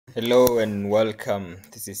Hello and welcome.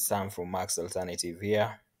 This is Sam from Max Alternative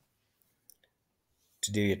here.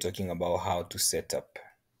 Today we're talking about how to set up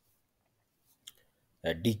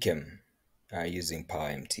a DKIM using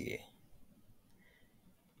Powermta.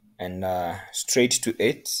 And straight to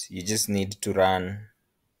it, you just need to run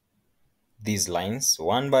these lines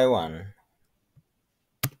one by one,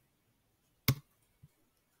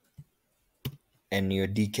 and your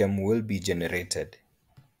DKIM will be generated.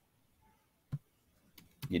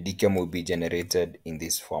 Your DKIM will be generated in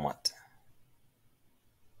this format: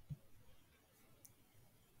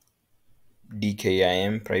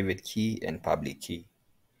 DKIM, private key, and public key.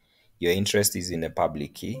 Your interest is in the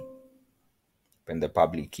public key. When the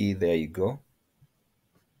public key, there you go,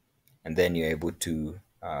 and then you're able to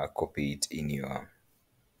copy it in your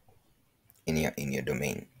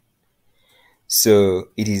domain.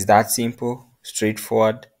 So it is that simple,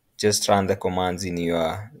 straightforward. Just run the commands in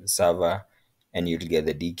your server and you'll get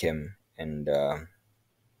the DKIM and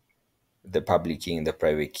the public key and the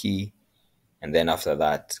private key, and then after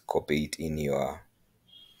that copy it in your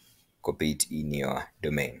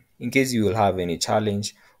domain. In case you will have any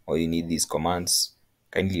challenge or you need these commands,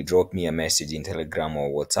 kindly drop me a message in Telegram or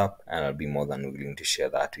WhatsApp and I'll be more than willing to share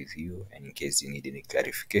that with you. And in case you need any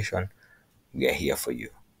clarification, we are here for you.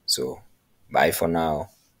 So bye for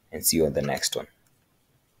now and see you on the next one.